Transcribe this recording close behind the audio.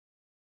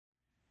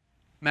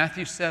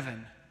Matthew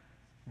 7,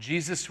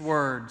 Jesus'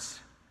 words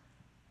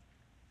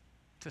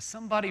to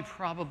somebody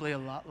probably a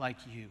lot like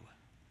you.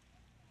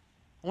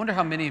 I wonder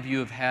how many of you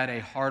have had a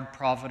hard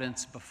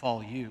providence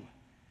befall you.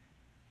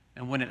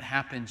 And when it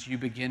happens, you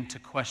begin to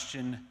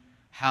question,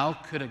 how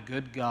could a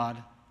good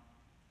God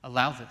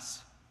allow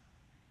this?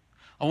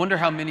 I wonder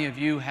how many of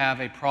you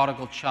have a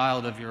prodigal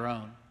child of your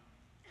own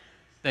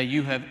that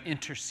you have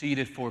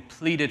interceded for,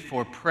 pleaded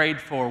for, prayed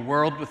for,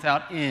 world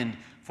without end,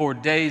 for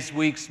days,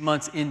 weeks,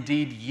 months,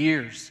 indeed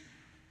years,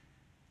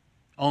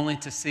 only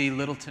to see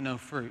little to no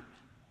fruit.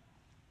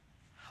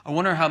 I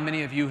wonder how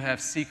many of you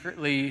have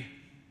secretly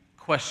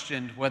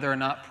questioned whether or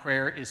not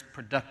prayer is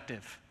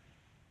productive.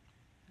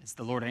 Is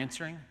the Lord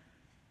answering?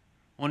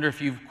 I wonder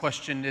if you've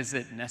questioned, is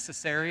it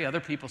necessary?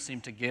 Other people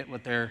seem to get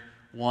what they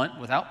want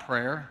without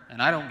prayer,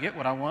 and I don't get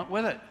what I want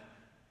with it.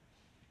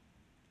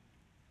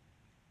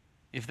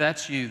 If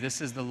that's you, this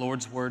is the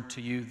Lord's word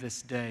to you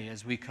this day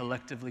as we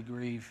collectively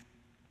grieve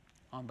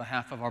on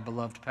behalf of our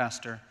beloved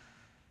pastor.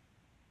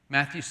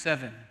 Matthew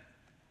 7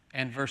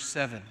 and verse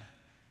 7,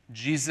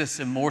 Jesus'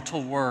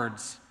 immortal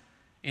words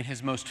in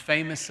his most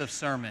famous of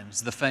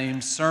sermons, the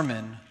famed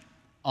Sermon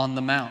on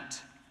the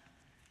Mount.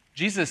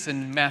 Jesus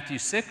in Matthew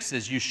 6,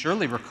 as you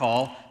surely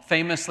recall,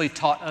 famously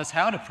taught us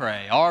how to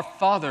pray. Our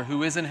Father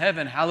who is in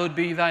heaven, hallowed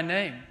be thy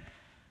name.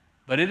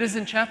 But it is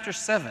in chapter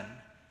 7,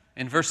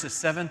 in verses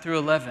 7 through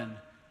 11,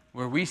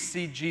 where we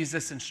see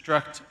Jesus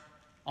instruct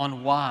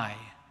on why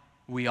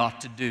we ought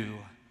to do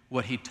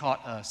what he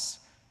taught us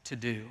to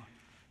do.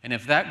 And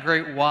if that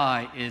great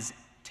why is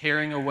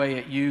tearing away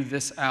at you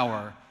this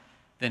hour,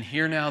 then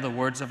hear now the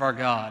words of our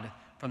God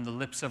from the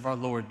lips of our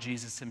Lord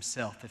Jesus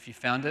himself. If you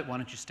found it, why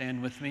don't you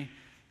stand with me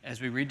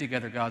as we read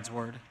together God's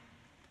word.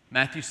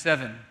 Matthew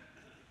 7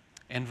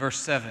 and verse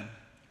 7.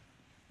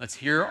 Let's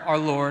hear our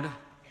Lord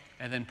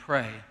and then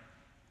pray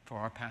for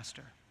our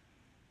pastor.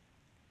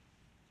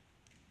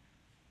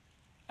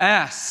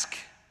 Ask,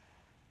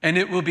 and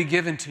it will be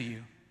given to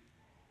you.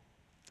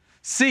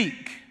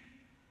 Seek,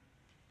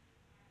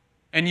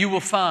 and you will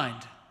find.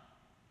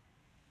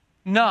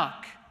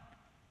 Knock,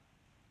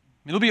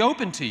 it'll be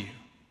open to you.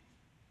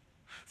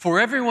 For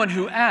everyone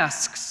who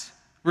asks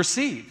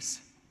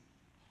receives,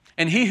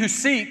 and he who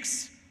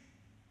seeks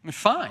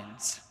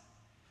finds.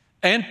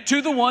 And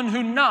to the one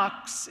who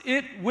knocks,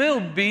 it will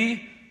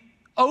be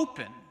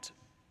opened.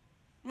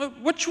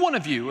 Which one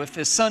of you, if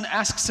his son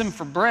asks him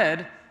for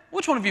bread,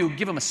 which one of you would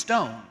give him a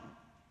stone?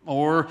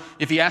 Or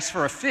if he asks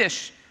for a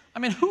fish,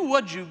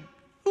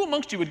 who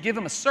amongst you would give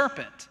him a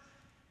serpent?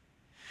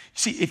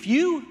 See, if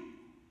you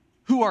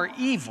who are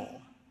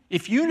evil,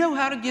 if you know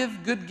how to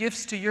give good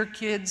gifts to your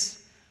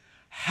kids,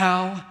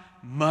 how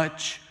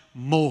much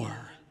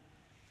more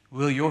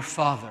will your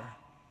Father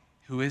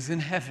who is in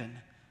heaven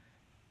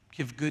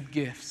give good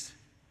gifts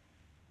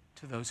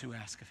to those who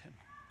ask of him?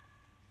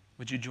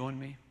 Would you join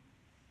me?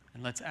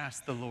 And let's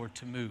ask the Lord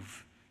to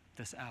move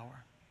this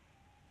hour.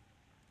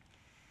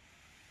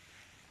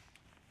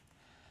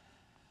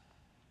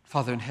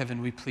 Father in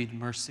heaven, we plead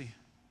mercy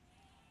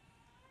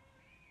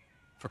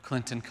for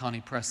Clint and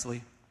Connie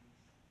Presley,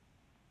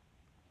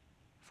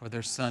 for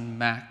their son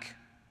Mac,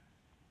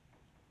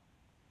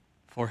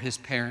 for his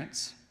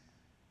parents,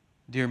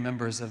 dear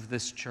members of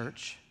this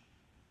church,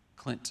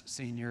 Clint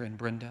Sr. and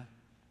Brenda,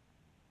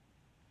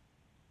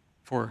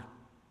 for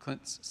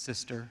Clint's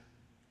sister,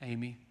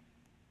 Amy,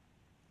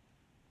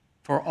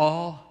 for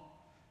all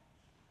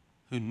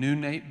who knew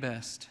Nate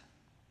best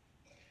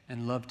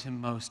and loved him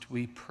most.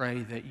 We pray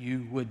that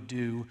you would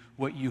do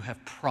what you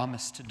have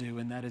promised to do,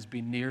 and that is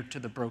be near to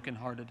the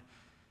brokenhearted.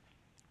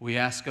 We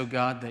ask, O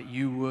God, that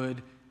you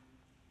would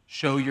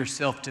show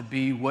yourself to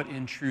be what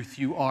in truth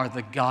you are,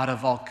 the God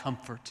of all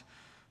comfort,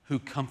 who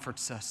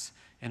comforts us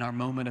in our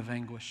moment of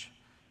anguish.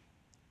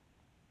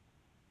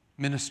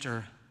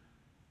 Minister,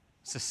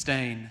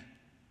 sustain,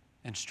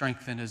 and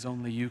strengthen as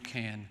only you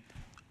can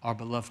our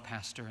beloved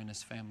pastor and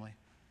his family.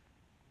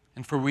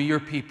 And for we, your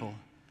people,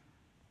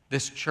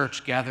 this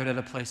church gathered at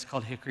a place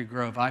called Hickory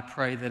Grove, I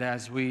pray that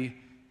as we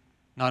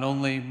not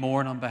only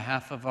mourn on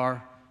behalf of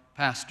our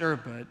pastor,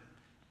 but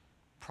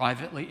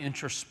privately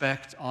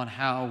introspect on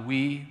how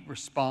we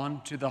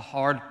respond to the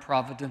hard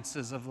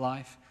providences of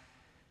life,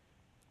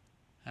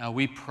 how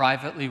we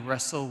privately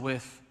wrestle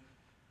with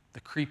the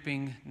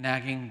creeping,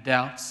 nagging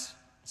doubts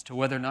as to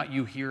whether or not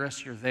you hear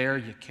us, you're there,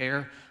 you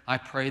care. I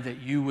pray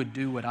that you would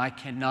do what I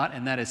cannot,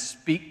 and that is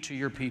speak to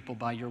your people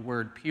by your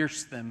word.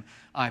 Pierce them,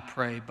 I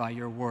pray, by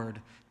your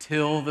word.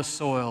 Till the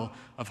soil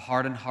of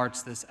hardened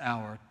hearts this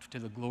hour. To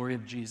the glory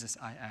of Jesus,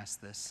 I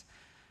ask this.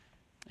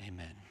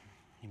 Amen.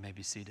 You may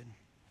be seated.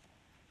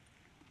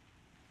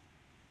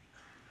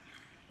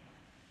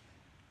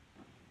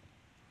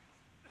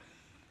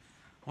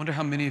 I wonder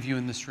how many of you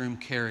in this room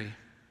carry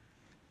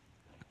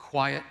a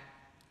quiet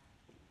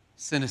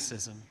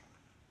cynicism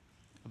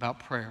about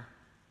prayer.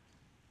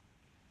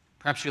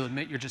 Perhaps you'll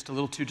admit you're just a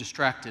little too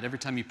distracted. Every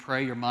time you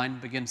pray, your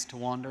mind begins to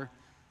wander.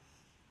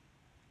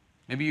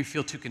 Maybe you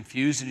feel too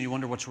confused and you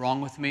wonder, what's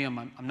wrong with me?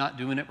 I'm not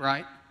doing it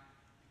right.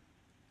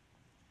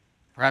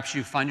 Perhaps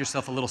you find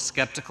yourself a little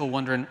skeptical,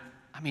 wondering,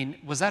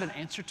 was that an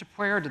answer to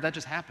prayer, or did that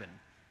just happen?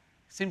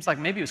 Seems like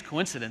maybe it was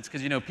coincidence,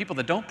 because, people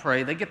that don't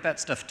pray, they get that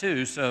stuff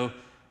too, so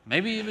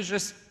maybe it was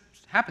just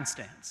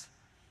happenstance.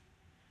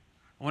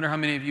 I wonder how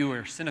many of you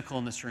are cynical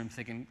in this room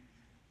thinking,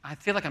 I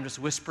feel like I'm just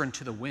whispering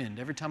to the wind.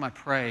 Every time I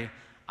pray,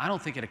 I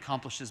don't think it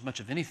accomplishes much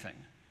of anything.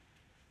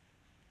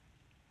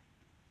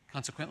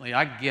 Consequently,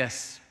 I'd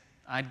guess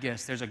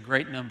there's a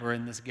great number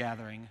in this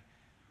gathering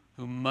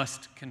who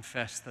must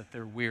confess that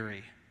they're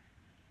weary.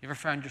 You ever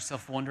found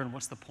yourself wondering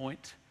what's the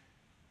point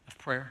of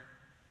prayer?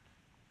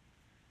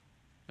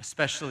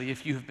 Especially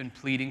if you have been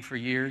pleading for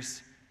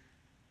years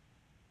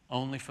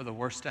only for the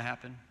worst to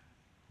happen.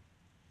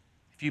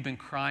 If you've been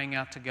crying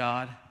out to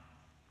God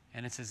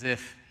and it's as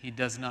if He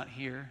does not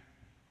hear.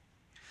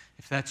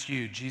 If that's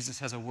you, Jesus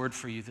has a word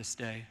for you this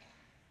day.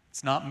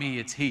 It's not me,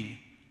 it's He.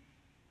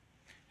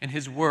 And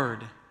His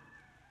word,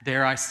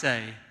 dare I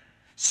say,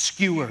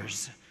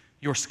 skewers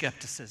your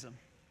skepticism.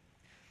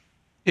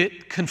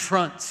 It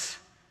confronts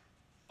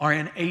our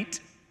innate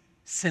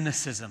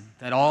cynicism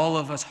that all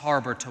of us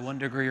harbor to one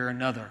degree or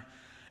another.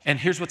 And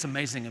here's what's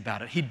amazing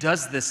about it. He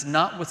does this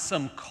not with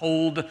some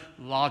cold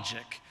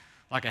logic,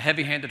 like a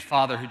heavy-handed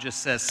father who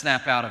just says,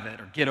 snap out of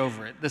it or get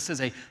over it. This is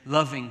a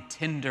loving,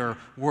 tender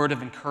word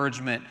of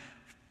encouragement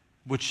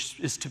which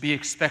is to be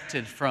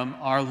expected from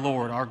our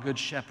Lord, our good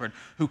shepherd,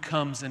 who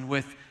comes and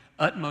with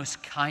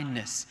utmost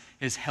kindness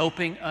is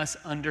helping us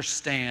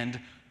understand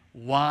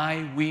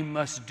why we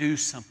must do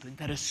something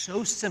that is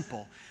so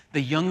simple.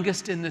 The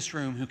youngest in this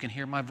room who can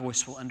hear my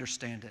voice will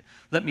understand it.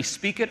 Let me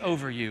speak it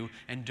over you,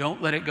 and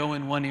don't let it go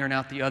in one ear and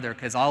out the other,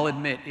 because I'll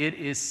admit it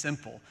is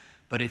simple.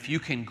 But if you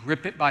can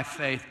grip it by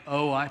faith,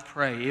 I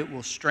pray it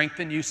will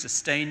strengthen you,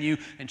 sustain you,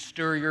 and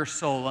stir your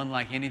soul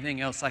unlike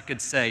anything else I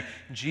could say.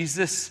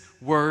 Jesus'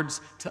 words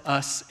to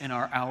us in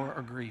our hour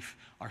of grief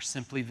are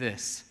simply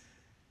this: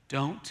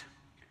 don't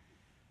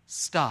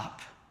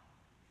stop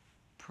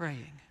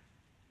praying.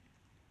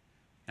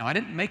 Now, I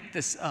didn't make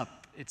this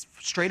up. It's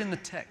straight in the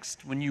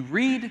text. When you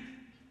read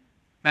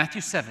Matthew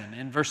 7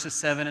 and verses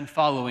 7 and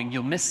following,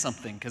 you'll miss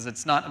something because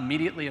it's not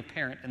immediately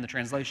apparent in the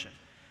translation.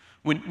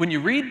 When you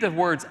read the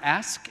words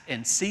ask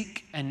and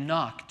seek and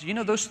knock, do you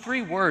know those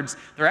three words,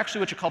 they're actually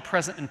what you call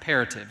present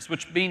imperatives,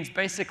 which means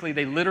basically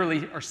they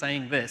literally are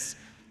saying this: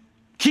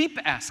 keep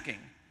asking,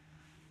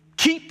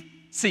 keep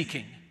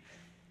seeking,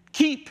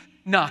 keep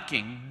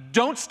knocking.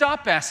 Don't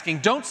stop asking,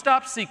 don't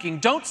stop seeking,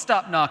 don't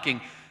stop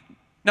knocking.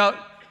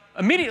 Now,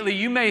 immediately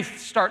you may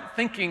start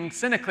thinking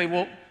cynically,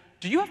 well,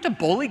 do you have to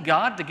bully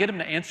God to get Him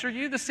to answer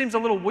you? This seems a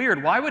little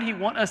weird. Why would He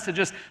want us to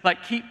just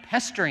keep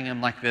pestering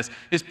Him like this?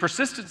 Is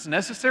persistence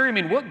necessary?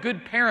 What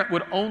good parent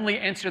would only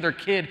answer their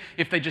kid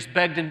if they just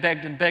begged and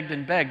begged and begged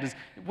and begged?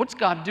 What's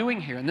God doing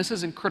here? And this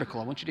isn't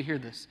critical. I want you to hear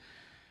this.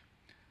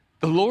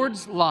 The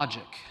Lord's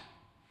logic,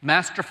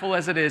 masterful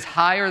as it is,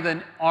 higher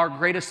than our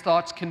greatest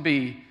thoughts can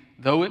be,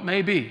 though it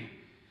may be,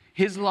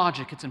 His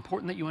logic, it's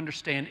important that you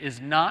understand, is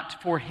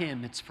not for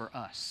Him, it's for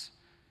us.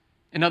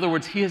 In other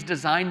words, He has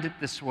designed it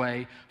this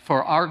way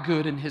for our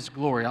good and His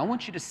glory. I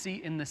want you to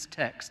see in this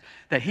text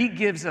that He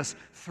gives us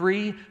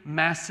three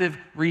massive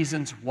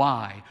reasons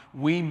why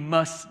we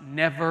must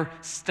never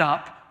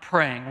stop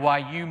praying, why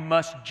you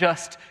must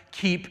just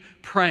keep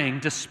praying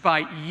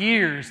despite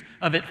years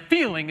of it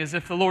feeling as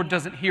if the Lord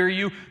doesn't hear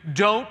you.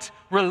 Don't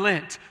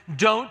relent.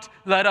 Don't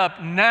let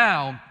up.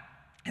 Now,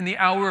 in the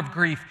hour of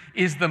grief,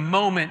 is the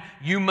moment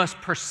you must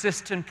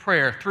persist in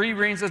prayer. Three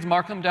reasons,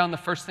 mark them down. The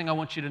first thing I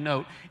want you to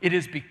note, it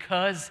is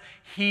because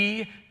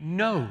He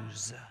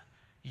knows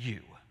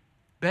you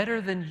better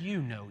than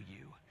you know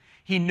you.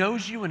 He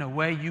knows you in a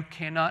way you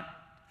cannot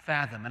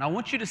fathom. And I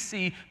want you to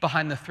see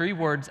behind the three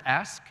words,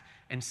 ask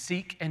and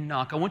seek and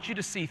knock, I want you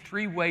to see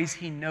three ways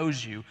He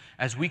knows you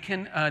as we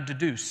can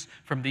deduce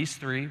from these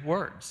three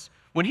words.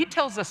 When He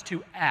tells us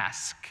to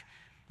ask,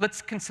 let's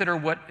consider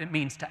what it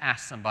means to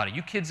ask somebody.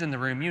 You kids in the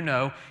room, you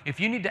know, if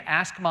you need to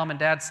ask mom and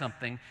dad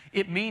something,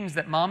 it means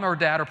that mom or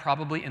dad are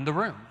probably in the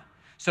room.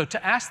 So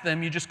to ask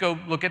them, you just go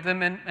look at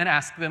them and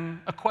ask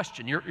them a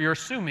question. You're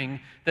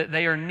assuming that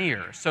they are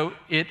near. So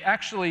it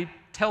actually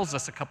tells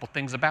us a couple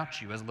things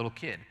about you as a little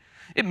kid.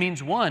 It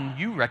means, one,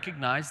 you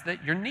recognize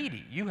that you're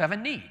needy. You have a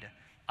need.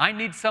 I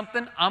need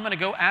something, I'm going to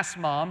go ask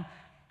mom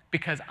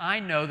because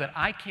I know that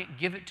I can't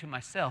give it to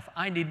myself.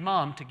 I need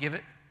mom to give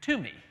it to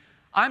me.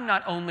 I'm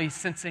not only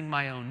sensing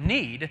my own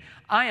need,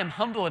 I am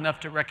humble enough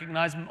to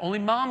recognize only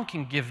mom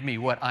can give me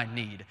what I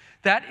need.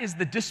 That is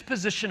the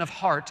disposition of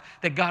heart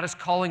that God is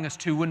calling us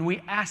to when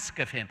we ask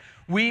of Him.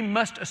 We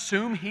must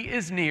assume He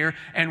is near,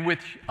 and with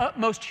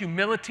utmost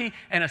humility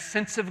and a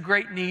sense of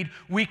great need,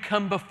 we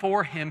come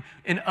before Him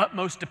in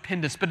utmost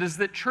dependence. But is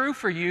it true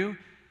for you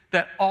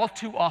that all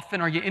too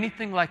often, are you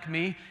anything like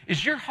me?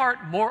 Is your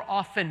heart more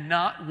often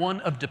not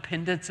one of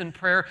dependence in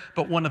prayer,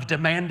 but one of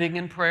demanding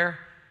in prayer?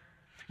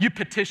 You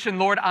petition,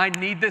 Lord, I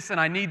need this, and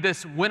I need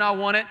this when I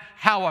want it,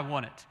 how I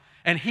want it.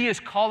 And He is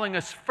calling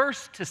us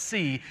first to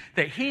see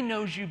that He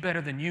knows you better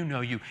than you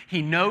know you.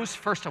 He knows,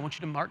 first I want you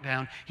to mark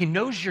down, He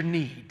knows your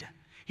need.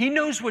 He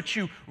knows what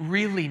you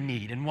really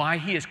need and why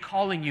He is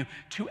calling you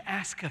to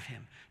ask of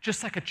Him,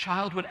 just like a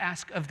child would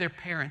ask of their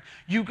parent.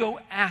 You go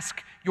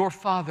ask your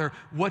Father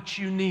what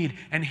you need,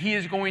 and He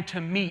is going to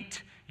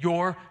meet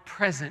your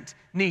present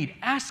need.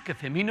 Ask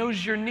of Him. He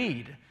knows your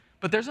need.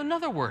 But there's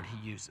another word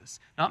He uses,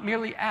 not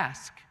merely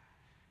ask.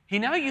 He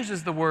now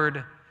uses the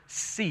word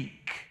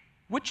seek,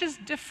 which is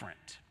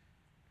different.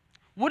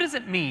 What does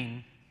it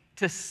mean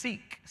to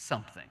seek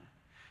something?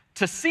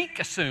 To seek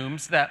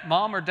assumes that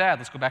mom or dad,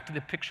 let's go back to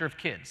the picture of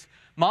kids,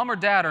 mom or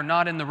dad are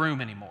not in the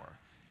room anymore.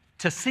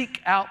 To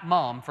seek out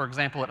mom, for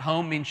example, at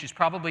home means she's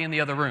probably in the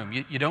other room.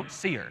 You don't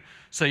see her.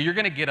 So you're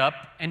going to get up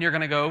and you're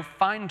going to go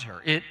find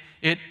her. It,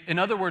 in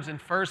other words,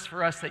 infers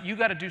for us that you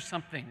got to do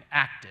something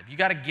active. You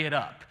got to get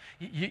up.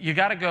 You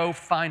got to go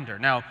find her.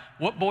 Now,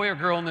 what boy or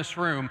girl in this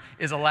room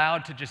is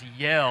allowed to just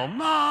yell,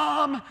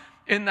 "Mom,"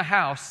 in the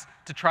house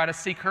to try to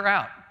seek her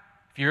out?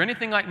 If you're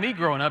anything like me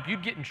growing up,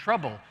 you'd get in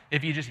trouble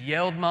if you just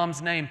yelled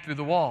mom's name through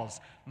the walls.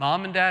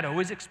 Mom and dad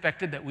always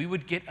expected that we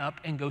would get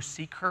up and go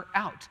seek her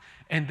out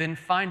and then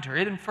find her.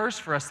 It infers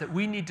for us that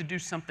we need to do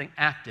something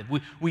active.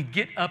 We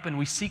get up and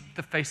we seek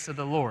the face of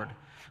the Lord.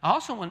 I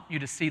also want you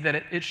to see that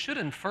it should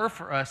infer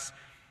for us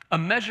a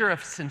measure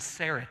of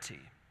sincerity.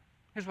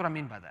 Here's what I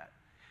mean by that.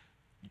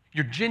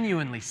 You're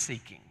genuinely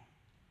seeking,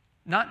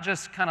 not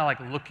just kind of like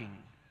looking.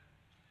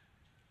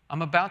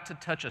 I'm about to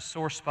touch a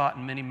sore spot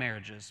in many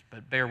marriages,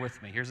 but bear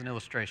with me. Here's an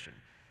illustration.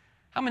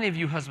 How many of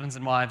you husbands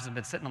and wives have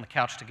been sitting on the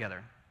couch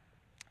together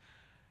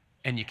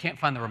and you can't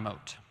find the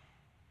remote?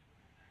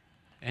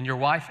 And your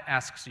wife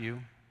asks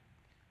you,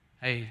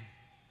 "Hey, do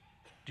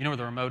you know where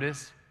the remote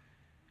is?"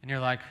 And you're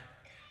like,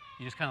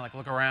 you just kind of like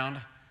look around.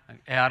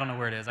 Like, "Yeah, I don't know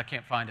where it is. I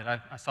can't find it.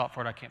 I sought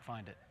for it. I can't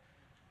find it."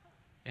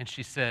 And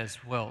she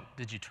says, "Well,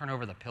 did you turn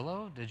over the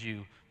pillow? Did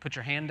you put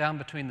your hand down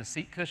between the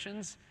seat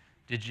cushions?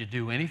 Did you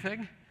do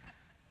anything?"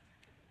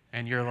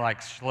 And you're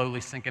like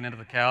slowly sinking into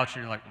the couch,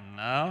 and you're like,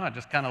 "No, I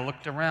just kind of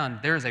looked around."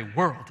 There's a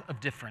world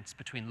of difference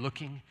between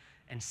looking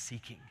and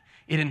seeking.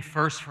 It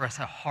infers for us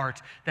a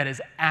heart that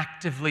is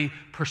actively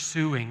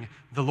pursuing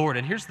the Lord.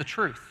 And here's the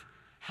truth.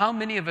 How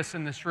many of us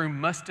in this room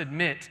must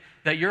admit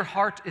that your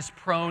heart is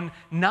prone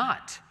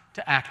not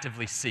to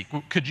actively seek?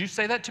 Could you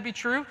say that to be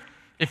true?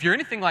 If you're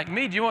anything like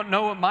me, do you want to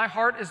know what my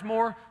heart is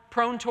more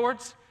prone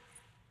towards?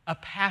 A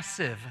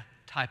passive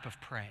type of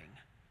praying.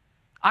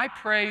 I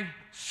pray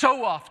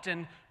so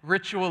often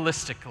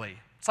ritualistically.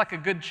 It's like a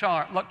good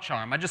luck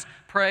charm. I just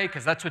pray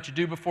because that's what you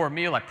do before a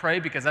meal. I pray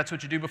because that's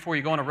what you do before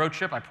you go on a road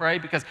trip. I pray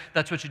because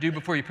that's what you do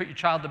before you put your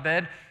child to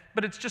bed.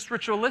 But it's just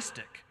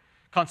ritualistic.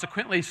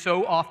 Consequently,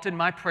 so often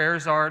my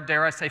prayers are,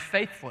 dare I say,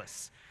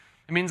 faithless.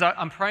 It means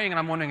I'm praying and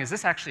I'm wondering, is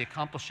this actually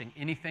accomplishing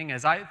anything?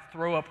 As I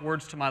throw up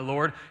words to my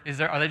Lord,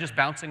 are they just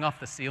bouncing off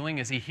the ceiling?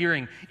 Is He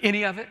hearing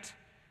any of it?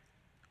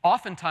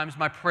 Oftentimes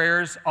my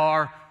prayers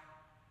are,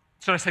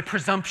 so I say,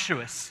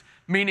 presumptuous,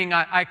 meaning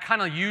I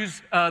kind of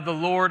use the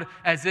Lord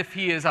as if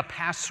He is a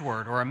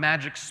password or a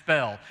magic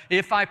spell.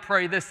 If I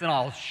pray this, then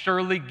I'll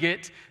surely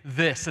get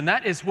this. And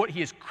that is what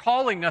He is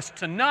calling us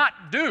to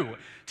not do,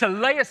 to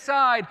lay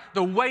aside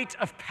the weight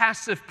of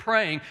passive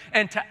praying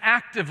and to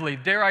actively,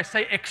 dare I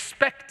say,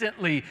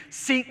 expectantly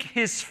seek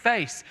His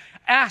face.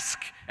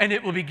 Ask, and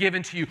it will be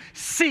given to you.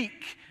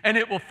 Seek, and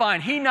it will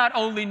find. He not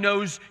only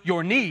knows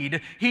your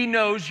need, He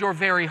knows your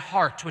very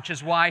heart, which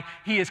is why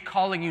He is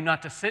calling you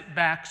not to sit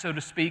back, so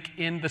to speak,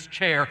 in this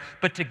chair,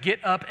 but to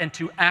get up and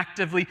to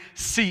actively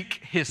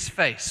seek His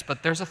face.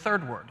 But there's a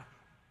third word.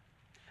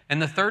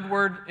 And the third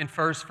word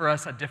infers for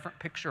us a different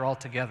picture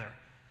altogether.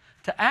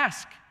 To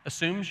ask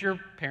assumes your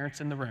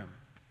parents in the room.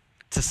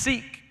 To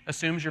seek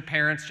assumes your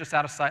parents just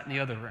out of sight in the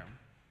other room.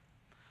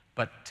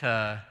 But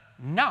to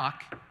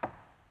knock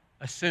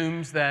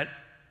assumes that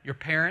your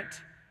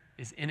parent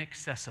is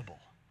inaccessible.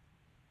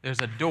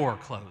 There's a door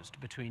closed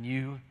between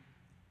you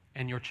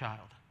and your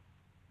child.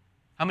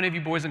 How many of you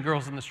boys and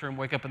girls in this room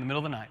wake up in the middle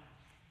of the night,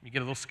 you get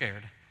a little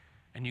scared,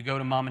 and you go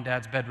to mom and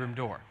dad's bedroom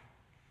door,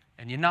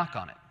 and you knock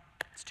on it?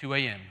 It's 2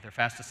 a.m., they're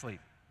fast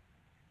asleep.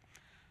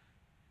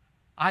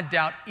 I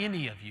doubt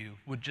any of you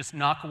would just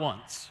knock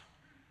once,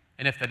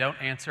 and if they don't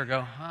answer,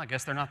 go, I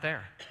guess they're not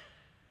there.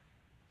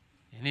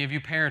 Any of you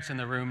parents in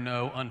the room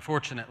know,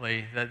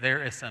 unfortunately, that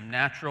there is some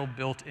natural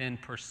built-in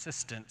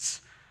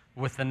persistence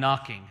with the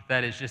knocking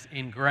that is just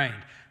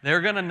ingrained.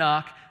 They're going to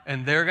knock,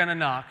 and they're going to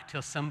knock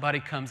till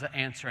somebody comes to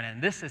answer it.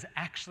 And this is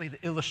actually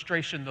the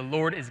illustration the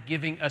Lord is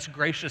giving us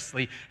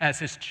graciously as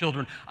His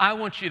children. I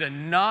want you to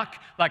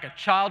knock like a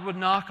child would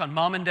knock on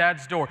mom and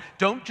dad's door.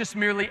 Don't just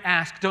merely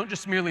ask, don't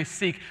just merely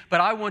seek,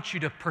 but I want you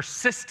to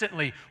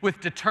persistently,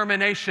 with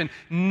determination,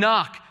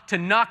 knock, to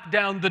knock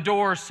down the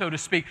door, so to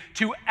speak,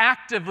 to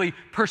actively,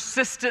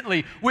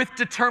 persistently, with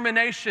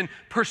determination,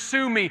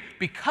 pursue me,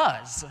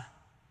 because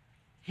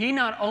He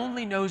not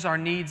only knows our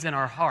needs in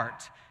our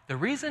heart. The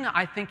reason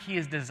I think He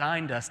has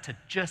designed us to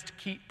just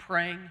keep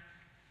praying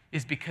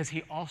is because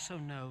He also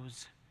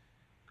knows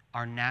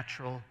our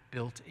natural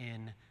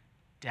built-in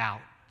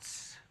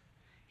doubts.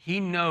 He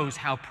knows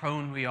how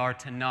prone we are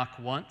to knock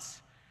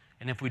once,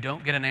 and if we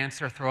don't get an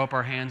answer, throw up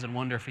our hands and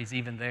wonder if He's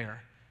even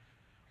there.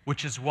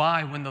 Which is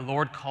why when the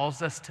Lord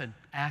calls us to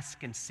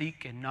ask and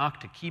seek and knock,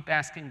 to keep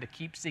asking, to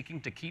keep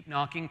seeking, to keep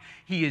knocking,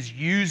 He is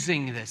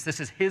using this. This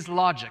is His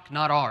logic,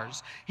 not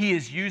ours. He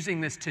is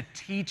using this to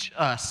teach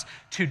us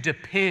to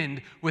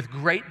depend with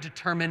great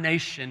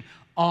determination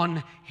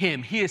on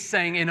Him. He is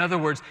saying, in other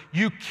words,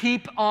 you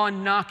keep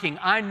on knocking.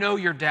 I know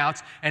your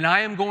doubts, and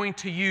I am going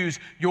to use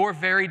your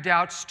very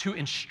doubts to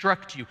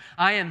instruct you.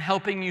 I am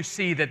helping you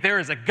see that there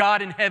is a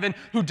God in heaven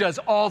who does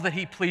all that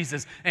He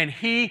pleases, and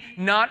He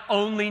not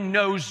only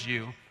knows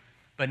you,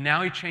 but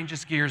now He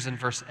changes gears in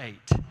verse 8,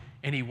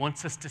 and He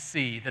wants us to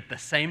see that the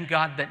same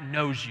God that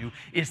knows you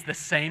is the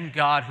same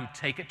God who,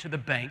 take it to the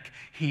bank,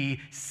 He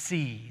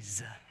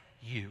sees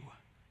you.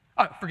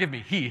 Forgive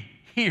me, He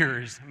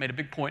hears. I made a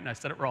big point and I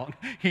said it wrong.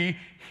 He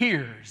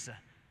hears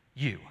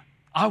you.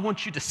 I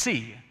want you to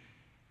see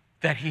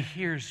that He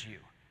hears you.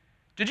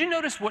 Did you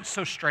notice what's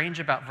so strange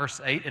about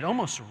verse 8? It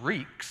almost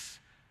reeks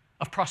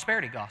of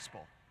prosperity gospel.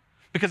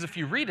 Because if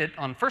you read it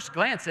on first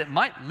glance, it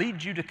might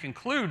lead you to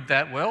conclude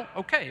that, well,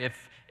 okay,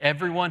 if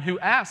everyone who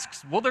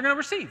asks, well, they're going to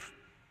receive.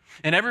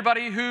 And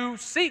everybody who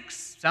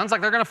seeks sounds like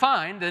they're going to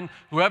find, and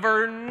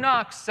whoever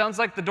knocks sounds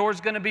like the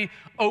door's going to be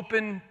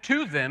open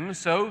to them.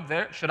 So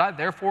should I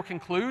therefore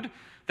conclude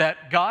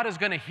that God is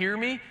going to hear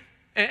me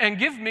and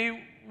give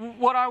me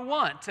what I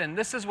want? And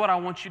this is what I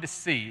want you to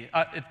see.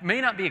 It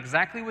may not be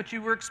exactly what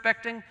you were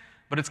expecting,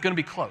 but it's going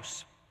to be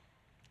close.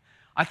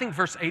 I think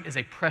verse 8 is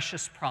a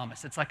precious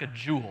promise. It's like a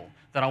jewel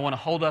that I want to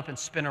hold up and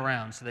spin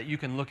around so that you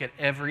can look at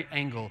every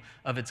angle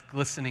of its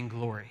glistening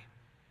glory.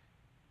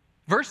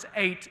 Verse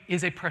 8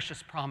 is a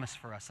precious promise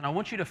for us. And I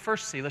want you to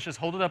first see, let's just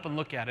hold it up and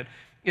look at it.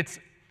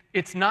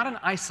 It's not an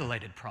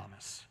isolated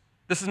promise.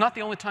 This is not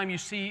the only time you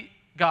see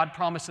God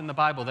promise in the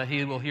Bible that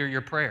He will hear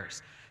your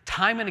prayers.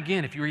 Time and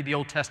again, if you read the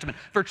Old Testament,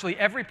 virtually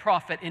every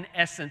prophet in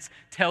essence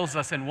tells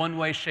us in one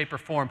way, shape, or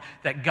form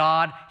that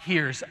God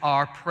hears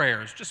our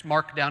prayers. Just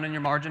mark down in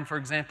your margin, for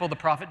example, the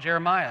prophet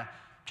Jeremiah,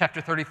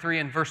 chapter 33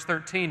 and verse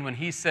 13, when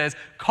he says,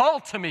 "Call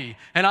to me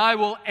and I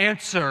will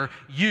answer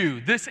you."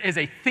 This is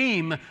a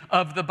theme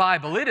of the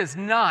Bible. It is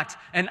not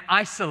an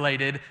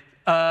isolated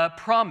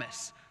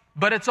promise,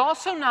 but it's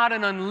also not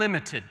an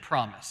unlimited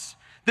promise.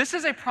 This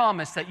is a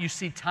promise that you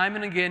see time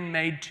and again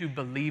made to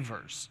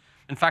believers.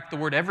 In fact, the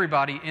word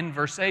everybody in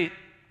verse 8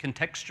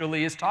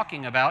 contextually is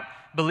talking about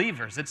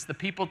believers. It's the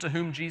people to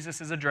whom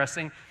Jesus is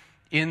addressing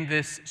in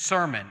this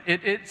sermon.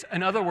 It's,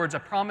 in other words, a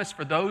promise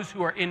for those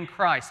who are in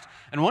Christ.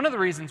 And one of the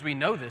reasons we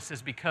know this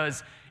is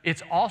because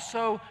it's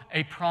also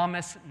a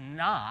promise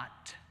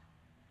not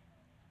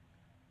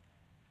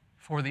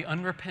for the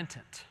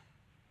unrepentant,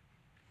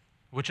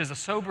 which is a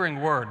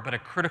sobering word, but a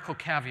critical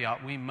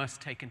caveat we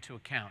must take into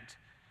account.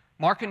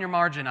 Mark in your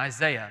margin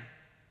Isaiah,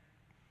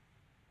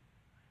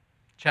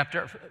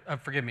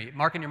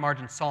 mark in your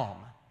margin Psalm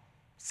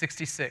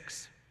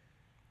 66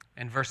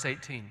 and verse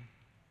 18.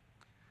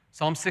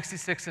 Psalm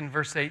 66 and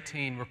verse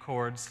 18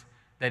 records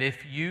that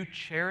if you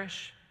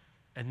cherish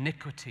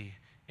iniquity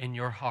in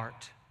your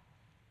heart,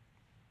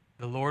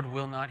 the Lord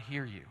will not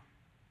hear you,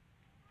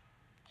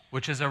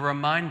 which is a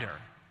reminder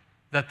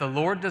that the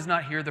Lord does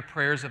not hear the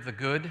prayers of the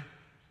good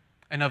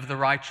and of the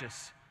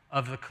righteous,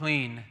 of the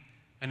clean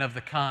and of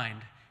the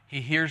kind.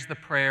 He hears the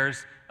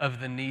prayers of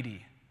the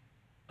needy,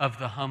 of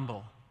the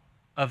humble,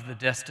 of the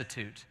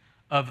destitute,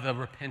 of the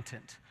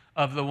repentant,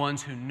 of the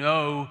ones who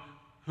know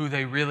who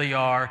they really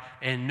are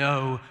and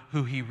know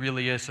who He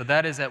really is. So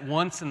that is at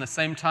once and the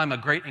same time a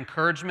great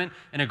encouragement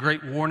and a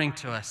great warning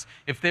to us.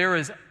 If there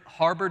is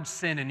harbored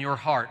sin in your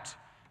heart,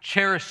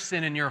 cherished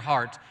sin in your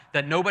heart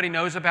that nobody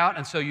knows about,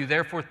 and so you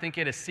therefore think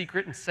it is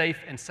secret and safe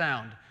and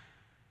sound,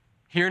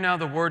 hear now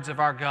the words of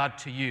our God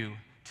to you.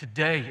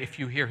 Today, if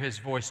you hear His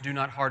voice, do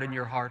not harden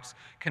your hearts.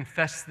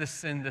 Confess this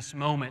sin this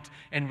moment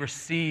and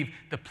receive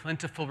the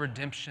plentiful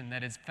redemption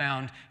that is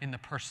found in the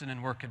person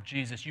and work of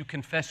Jesus. You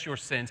confess your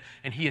sins,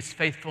 and He is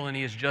faithful and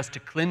He is just to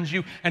cleanse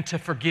you and to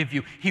forgive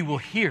you. He will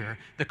hear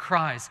the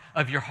cries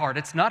of your heart.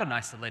 It's not an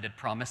isolated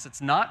promise. It's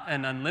not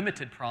an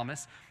unlimited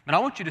promise. And I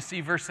want you to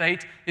see verse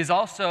 8 is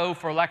also,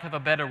 for lack of a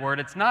better word,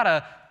 it's not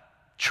a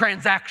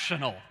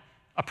transactional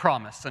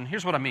promise. And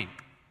here's what I mean.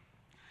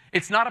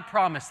 It's not a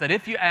promise that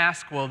if you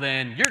ask, well,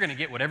 then you're going to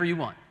get whatever you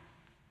want.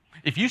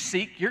 If you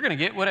seek, you're going to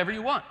get whatever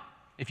you want.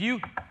 If you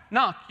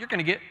knock, you're going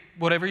to get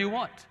whatever you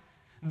want.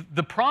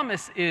 The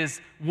promise is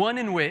one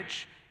in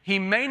which He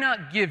may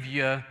not give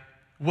you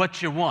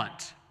what you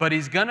want, but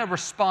He's going to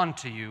respond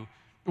to you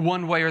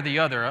one way or the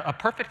other. A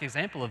perfect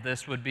example of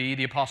this would be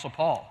the Apostle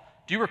Paul.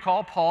 Do you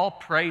recall Paul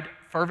prayed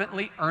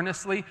fervently,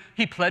 earnestly?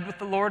 He pled with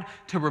the Lord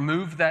to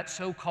remove that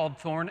so-called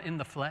thorn in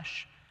the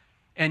flesh.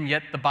 And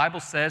yet the Bible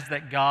says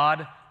that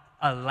God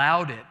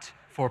allowed it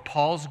for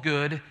Paul's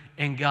good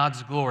and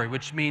God's glory,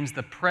 which means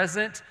the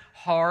present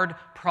hard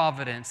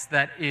providence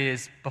that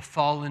is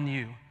befallen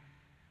you,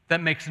 that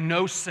makes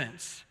no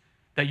sense,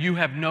 that you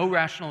have no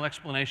rational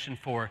explanation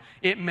for.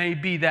 It may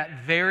be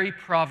that very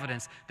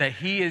providence that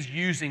He is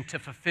using to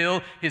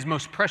fulfill His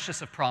most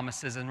precious of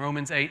promises in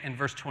Romans 8 and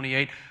verse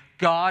 28.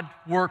 God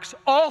works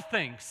all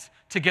things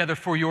together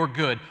for your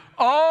good.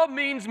 All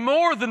means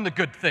more than the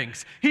good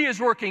things. He is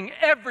working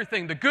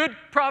everything, the good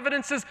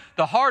providences,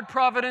 the hard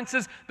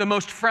providences, the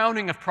most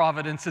frowning of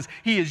providences.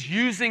 He is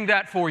using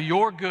that for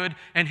your good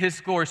and His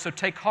glory. So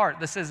take heart.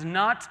 This is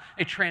not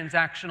a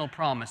transactional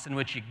promise in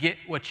which you get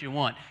what you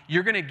want.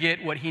 You're going to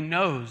get what He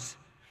knows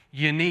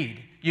you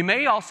need. You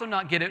may also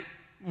not get it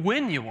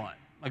when you want.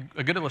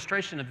 A good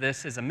illustration of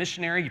this is a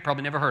missionary you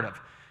probably never heard of.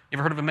 You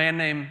ever heard of a man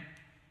named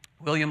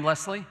William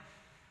Leslie?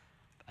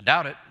 I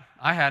doubt it.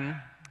 I hadn't.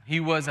 He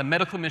was a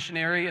medical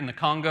missionary in the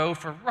Congo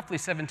for roughly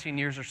 17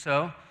 years or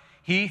so.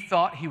 He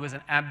thought he was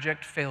an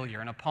abject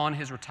failure, and upon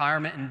his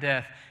retirement and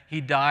death, he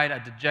died a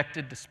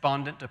dejected,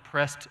 despondent,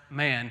 depressed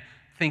man,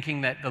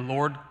 thinking that the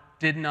Lord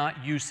did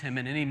not use him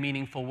in any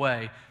meaningful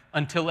way,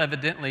 until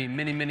evidently,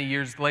 many, many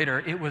years later,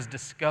 it was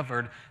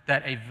discovered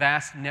that a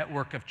vast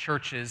network of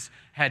churches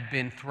had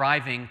been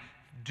thriving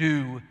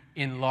due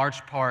in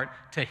large part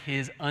to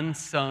his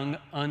unsung,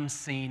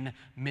 unseen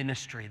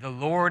ministry. The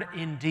Lord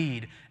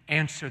indeed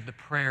answered the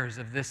prayers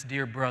of this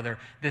dear brother,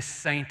 this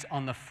saint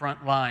on the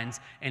front lines,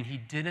 and he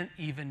didn't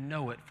even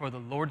know it, for the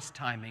Lord's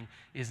timing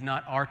is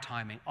not our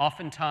timing.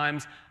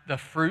 Oftentimes, the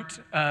fruit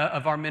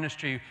of our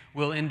ministry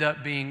will end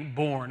up being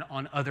born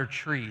on other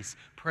trees.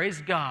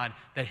 Praise God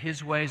that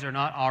His ways are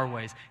not our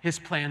ways. His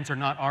plans are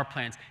not our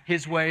plans.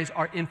 His ways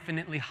are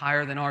infinitely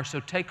higher than ours.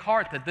 So take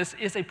heart that this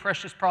is a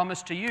precious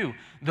promise to you,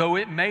 though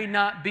it may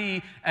not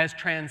be as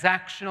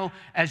transactional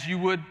as you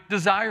would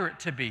desire it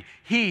to be.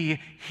 He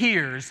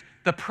hears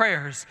the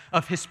prayers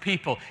of His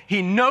people.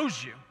 He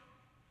knows you.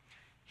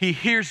 He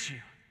hears you.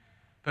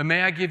 But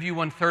may I give you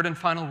one third and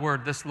final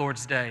word this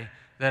Lord's Day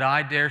that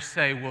I dare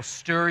say will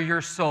stir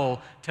your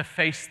soul to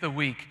face the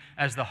week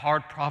as the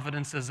hard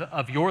providences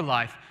of your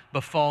life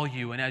befall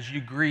you and as you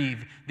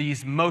grieve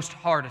these most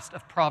hardest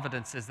of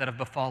providences that have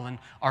befallen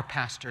our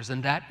pastors.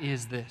 And that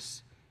is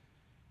this,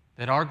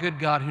 that our good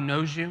God who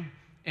knows you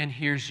and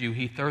hears you,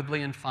 He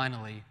thirdly and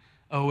finally,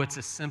 oh, it's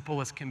as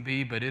simple as can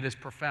be, but it is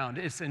profound.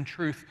 It's in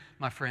truth,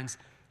 my friends,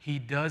 He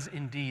does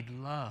indeed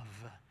love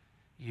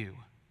you.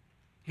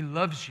 He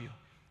loves you.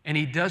 And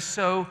He does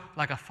so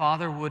like a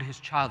father would his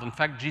child. In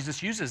fact,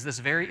 Jesus uses this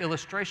very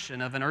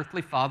illustration of an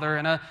earthly father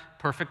and a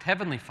perfect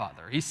heavenly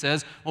father. He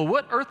says, well,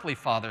 what earthly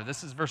father,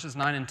 this is verses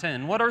 9 and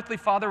 10, what earthly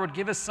father would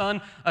give his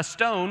son a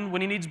stone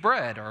when he needs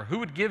bread? Or who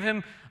would give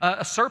him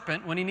a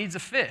serpent when he needs a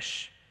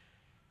fish?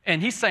 And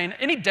He's saying,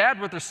 any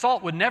dad with their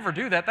salt would never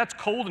do that. That's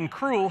cold and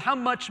cruel. How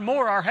much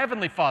more our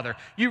Heavenly Father?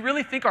 You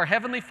really think our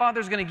Heavenly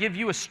Father is going to give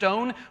you a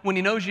stone when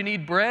He knows you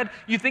need bread?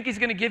 You think He's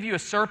going to give you a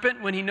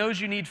serpent when He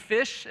knows you need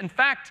fish? In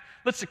fact,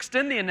 let's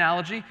extend the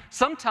analogy.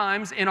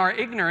 Sometimes in our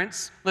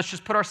ignorance, let's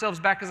just put ourselves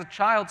back as a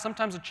child,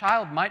 sometimes a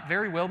child might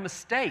very well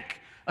mistake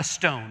a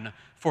stone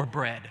for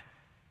bread.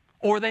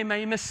 Or they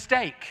may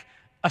mistake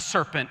a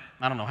serpent,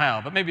 I don't know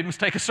how, but maybe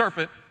mistake a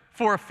serpent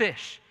for a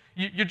fish.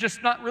 You're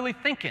just not really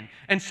thinking.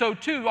 And so,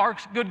 too, our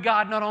good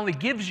God not only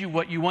gives you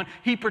what you want,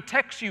 He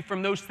protects you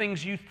from those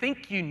things you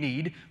think you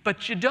need,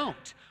 but you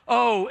don't.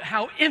 Oh,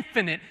 how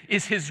infinite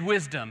is His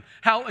wisdom.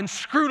 How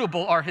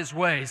inscrutable are His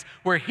ways,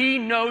 where He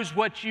knows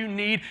what you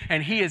need,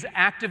 and He is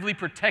actively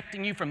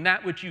protecting you from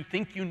that which you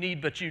think you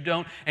need, but you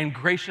don't, and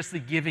graciously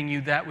giving you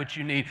that which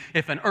you need.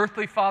 If an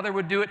earthly father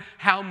would do it,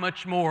 how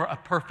much more a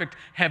perfect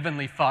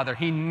heavenly Father?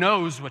 He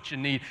knows what you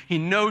need. He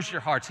knows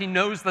your hearts. He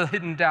knows the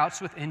hidden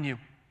doubts within you.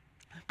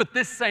 But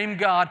this same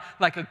God,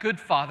 like a good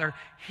father,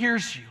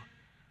 hears you.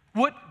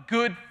 What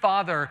good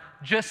father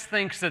just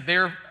thinks that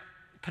their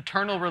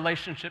paternal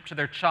relationship to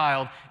their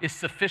child is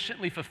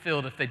sufficiently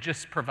fulfilled if they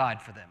just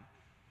provide for them?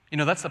 You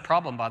know, that's the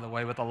problem, by the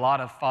way, with a lot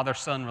of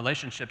father-son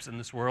relationships in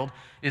this world,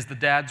 is the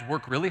dads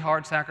work really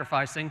hard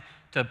sacrificing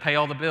to pay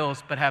all the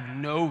bills, but have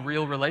no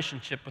real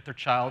relationship with their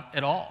child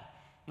at all.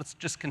 Let's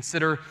just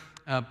consider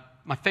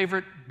my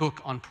favorite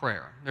book on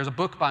prayer. There's a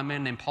book by a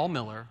man named Paul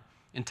Miller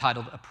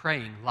entitled A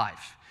Praying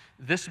Life.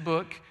 This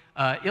book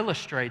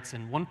illustrates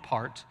in one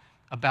part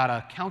about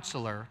a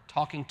counselor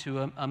talking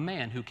to a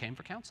man who came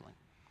for counseling.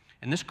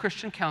 And this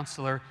Christian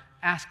counselor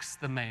asks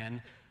the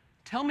man,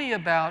 tell me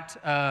about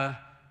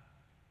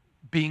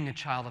being a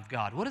child of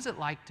God. What is it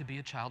like to be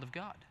a child of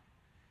God?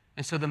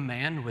 And so the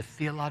man, with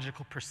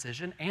theological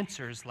precision,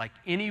 answers like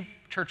any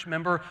church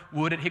member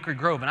would at Hickory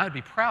Grove. And I would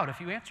be proud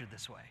if you answered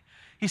this way.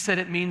 He said,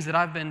 it means that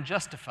I've been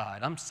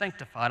justified, I'm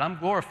sanctified, I'm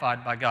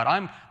glorified by God.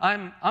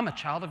 I'm a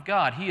child of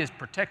God. He is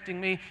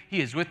protecting me.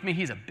 He is with me.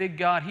 He's a big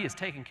God. He is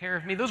taking care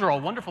of me. Those are all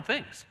wonderful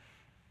things.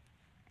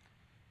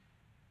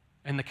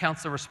 And the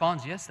counselor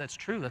responds, yes, that's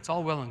true. That's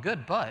all well and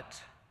good,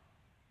 but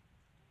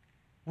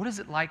what is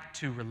it like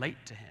to relate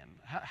to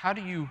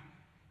Him?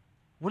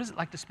 What is it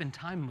like to spend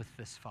time with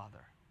this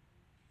Father?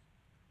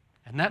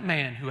 And that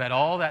man who had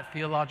all that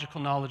theological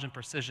knowledge and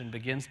precision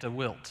begins to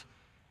wilt,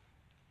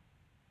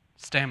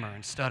 stammer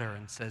and stutter,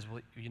 and says,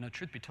 well, you know,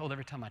 truth be told,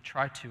 every time I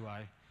try to,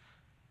 I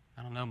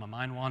don't know, my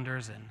mind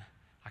wanders, and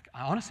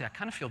I honestly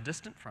kind of feel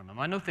distant from Him.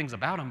 I know things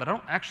about Him, but I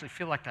don't actually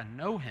feel like I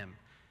know Him.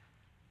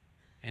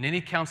 And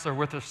any counselor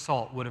worth of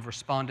salt would have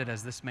responded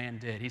as this man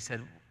did. He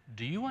said,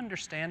 do you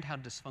understand how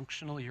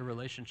dysfunctional your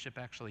relationship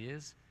actually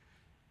is?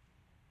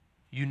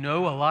 You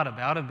know a lot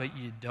about him, but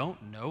you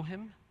don't know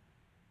him?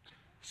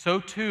 So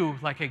too,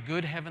 like a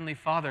good heavenly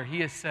Father,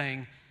 he is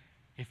saying,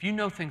 if you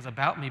know things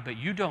about me, but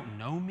you don't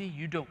know me,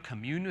 you don't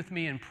commune with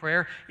me in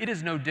prayer, it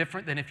is no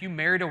different than if you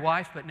married a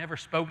wife but never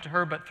spoke to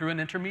her but through an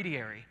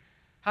intermediary.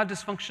 How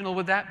dysfunctional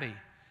would that be?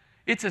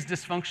 It's as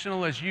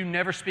dysfunctional as you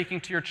never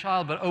speaking to your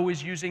child but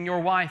always using your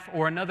wife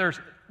or another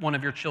one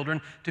of your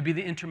children to be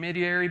the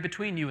intermediary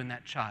between you and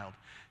that child.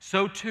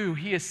 So too,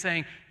 he is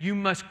saying, you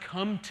must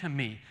come to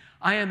me.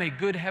 I am a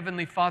good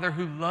heavenly Father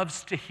who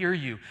loves to hear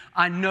you.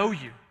 I know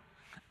you.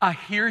 I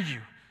hear you.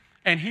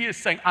 And he is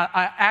saying,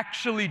 I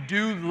actually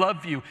do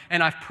love you,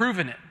 and I've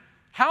proven it.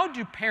 How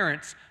do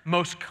parents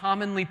most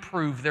commonly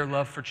prove their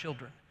love for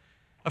children?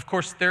 Of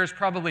course, there's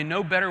probably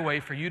no better way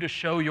for you to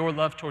show your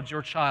love towards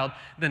your child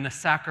than to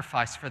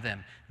sacrifice for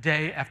them.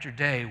 Day after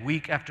day,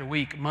 week after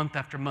week, month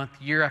after month,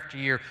 year after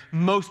year.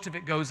 Most of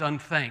it goes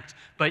unthanked,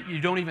 but you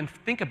don't even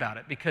think about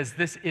it because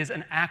this is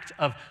an act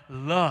of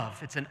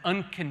love. It's an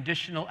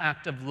unconditional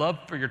act of love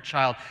for your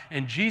child.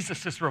 And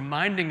Jesus is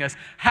reminding us,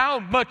 how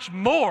much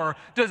more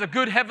does a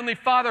good heavenly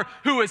Father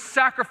who has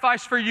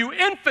sacrificed for you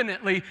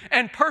infinitely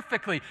and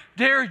perfectly,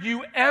 dare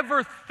you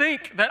ever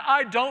think that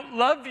I don't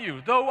love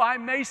you? Though I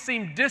may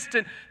seem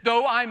distant,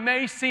 though I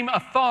may seem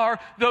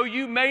afar, though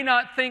you may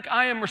not think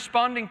I am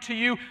responding to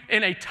you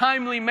in a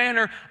timely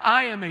manner,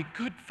 I am a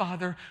good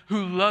Father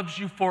who loves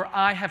you, for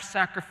I have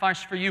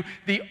sacrificed for you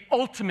the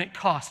ultimate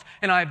cost.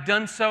 And I have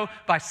done so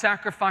by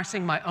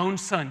sacrificing my own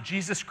Son,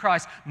 Jesus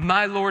Christ,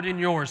 my Lord and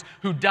yours,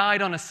 who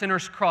died on a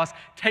sinner's cross,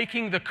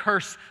 taking the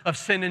curse of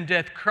sin and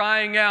death,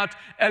 crying out,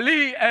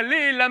 Eli,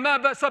 Eli,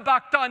 lama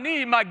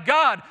sabachthani, my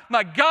God,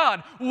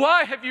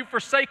 why have you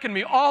forsaken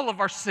me? All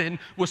of our sin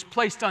was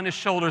placed on his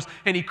shoulders,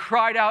 and he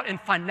cried out in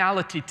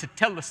finality to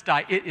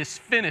telestai, it is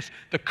finished.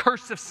 The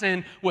curse of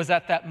sin was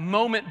at that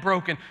moment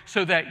broken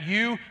so that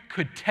you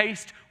could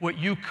taste what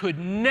you could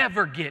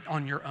never get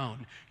on your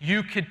own.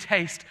 You could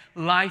taste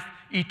life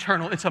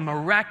eternal. It's a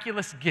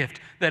miraculous gift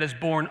that is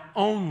born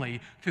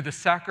only through the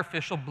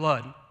sacrificial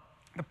blood,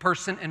 the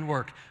person and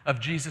work of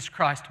Jesus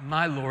Christ,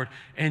 my Lord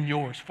and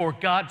yours. For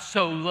God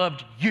so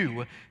loved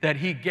you that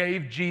he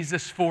gave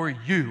Jesus for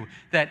you,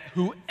 that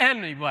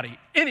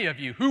any of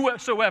you,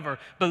 whosoever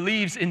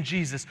believes in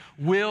Jesus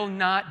will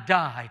not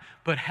die,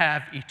 but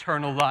have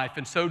eternal life.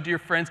 And so, dear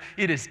friends,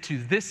 it is to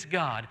this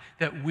God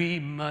that we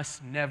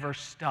must never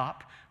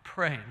stop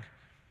praying.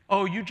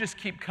 Oh, you just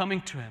keep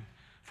coming to him,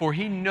 for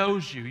he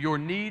knows you, your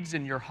needs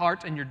and your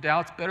heart and your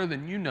doubts better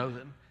than you know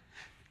them.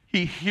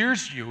 He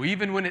hears you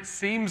even when it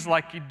seems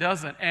like he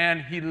doesn't,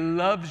 and he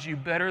loves you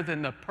better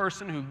than the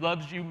person who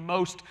loves you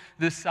most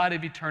this side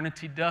of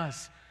eternity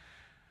does.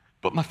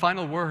 But my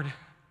final word,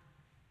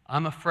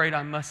 I'm afraid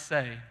I must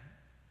say,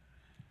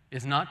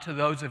 is not to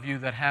those of you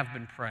that have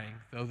been praying,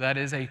 though that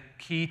is a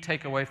key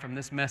takeaway from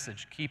this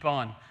message. Keep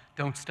on,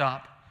 don't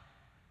stop.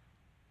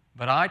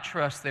 But I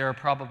trust there are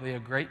probably a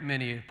great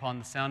many upon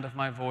the sound of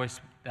my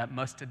voice that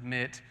must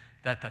admit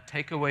that the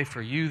takeaway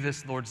for you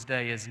this Lord's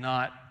Day is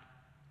not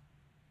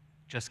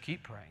just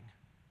keep praying.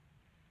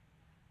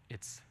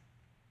 It's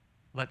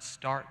let's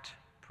start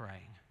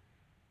praying.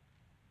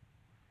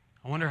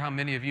 I wonder how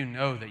many of you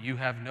know that you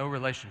have no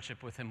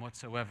relationship with him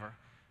whatsoever.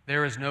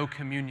 There is no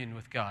communion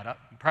with God.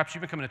 Perhaps you've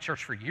been coming to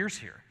church for years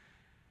here,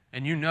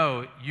 and you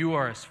know you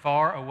are as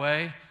far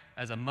away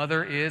as a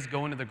mother is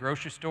going to the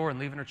grocery store and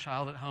leaving her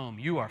child at home.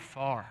 You are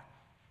far.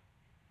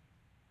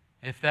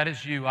 If that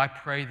is you, I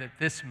pray that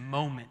this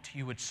moment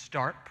you would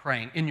start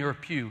praying in your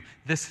pew,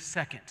 this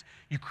second.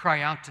 You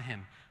cry out to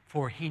him.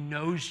 For he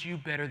knows you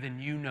better than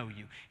you know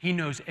you. He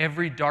knows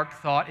every dark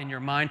thought in your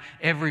mind,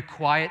 every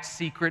quiet,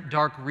 secret,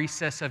 dark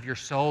recess of your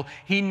soul.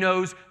 He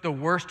knows the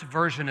worst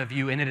version of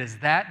you, and it is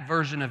that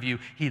version of you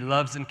he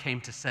loves and came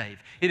to save.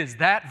 It is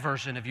that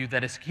version of you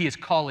that he is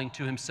calling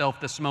to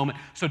himself this moment.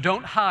 So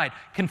don't hide.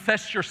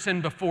 Confess your sin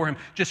before him.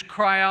 Just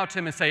cry out to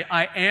him and say,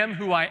 I am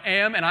who I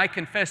am, and I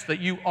confess that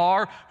you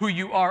are who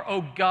you are.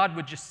 Oh, God,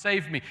 would you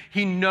save me?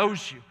 He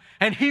knows you.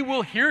 And he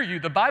will hear you.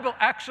 The Bible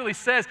actually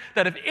says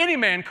that if any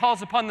man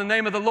calls upon the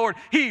name of the Lord,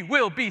 he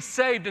will be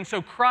saved. And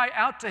so cry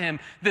out to him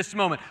this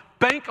moment.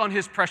 Bank on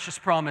his precious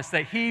promise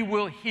that he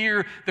will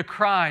hear the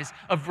cries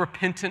of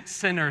repentant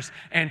sinners,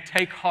 and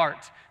take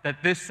heart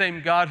that this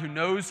same God who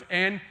knows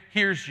and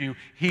hears you,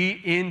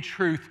 he in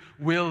truth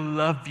will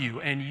love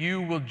you, and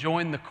you will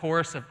join the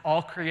chorus of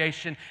all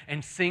creation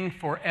and sing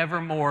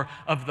forevermore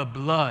of the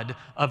blood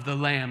of the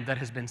Lamb that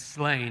has been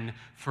slain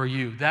for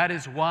you. That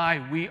is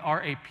why we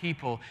are a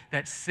people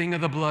that sing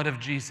of the blood of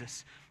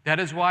Jesus. That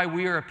is why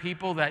we are a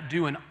people that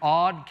do an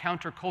odd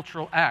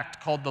countercultural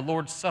act called the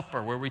Lord's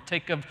Supper, where we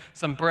take of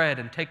some bread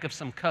and take of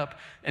some cup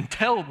and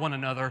tell one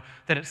another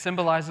that it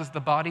symbolizes the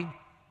body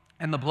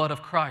and the blood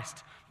of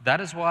Christ. That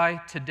is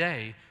why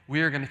today we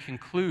are going to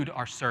conclude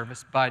our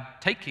service by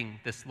taking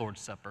this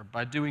Lord's Supper,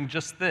 by doing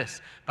just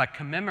this, by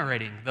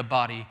commemorating the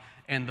body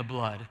and the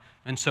blood.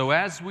 And so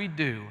as we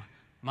do,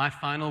 my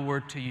final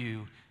word to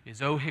you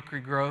is, O Hickory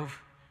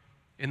Grove,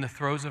 in the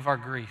throes of our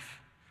grief,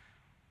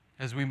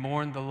 as we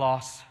mourn the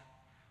loss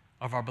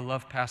of our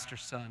beloved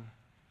pastor's son,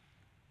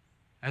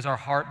 as our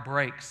heart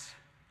breaks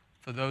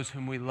for those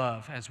whom we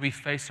love, as we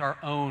face our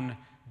own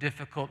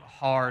difficult,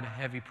 hard,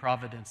 heavy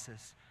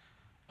providences.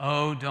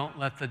 Oh, don't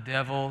let the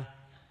devil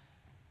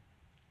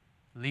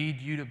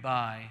lead you to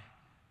buy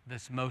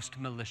this most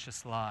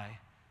malicious lie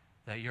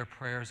that your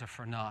prayers are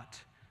for naught.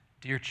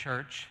 Dear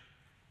church,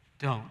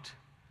 don't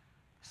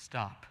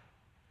stop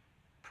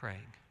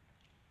praying.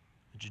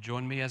 Would you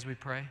join me as we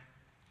pray?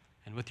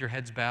 And with your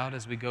heads bowed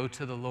as we go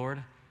to the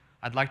Lord,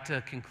 I'd like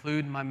to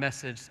conclude my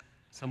message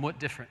somewhat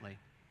differently.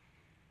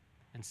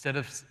 Instead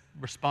of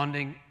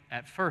responding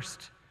at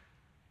first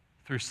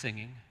through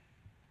singing,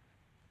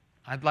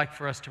 I'd like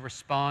for us to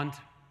respond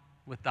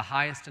with the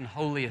highest and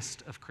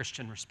holiest of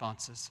Christian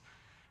responses,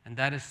 and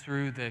that is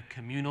through the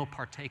communal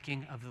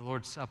partaking of the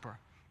Lord's Supper.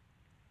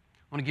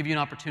 I want to give you an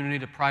opportunity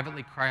to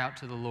privately cry out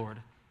to the Lord.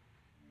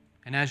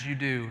 And as you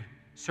do,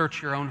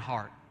 search your own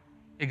heart,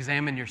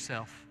 examine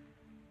yourself,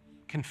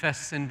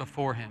 confess sin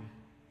before Him.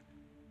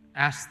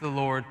 Ask the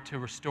Lord to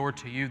restore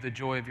to you the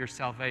joy of your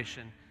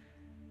salvation,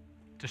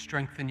 to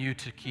strengthen you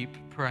to keep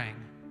praying.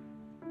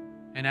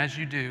 And as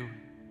you do,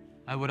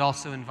 I would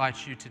also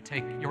invite you to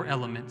take your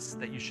elements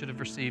that you should have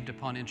received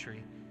upon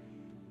entry.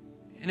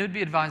 And it would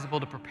be advisable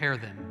to prepare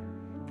them,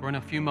 for in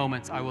a few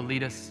moments I will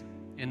lead us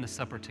in the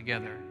supper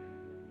together.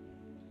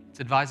 It's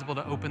advisable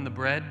to open the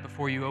bread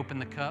before you open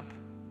the cup.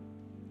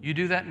 You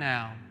do that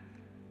now.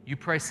 You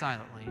pray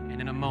silently,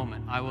 and in a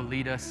moment I will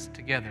lead us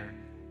together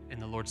in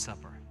the Lord's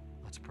Supper.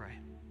 Let's pray.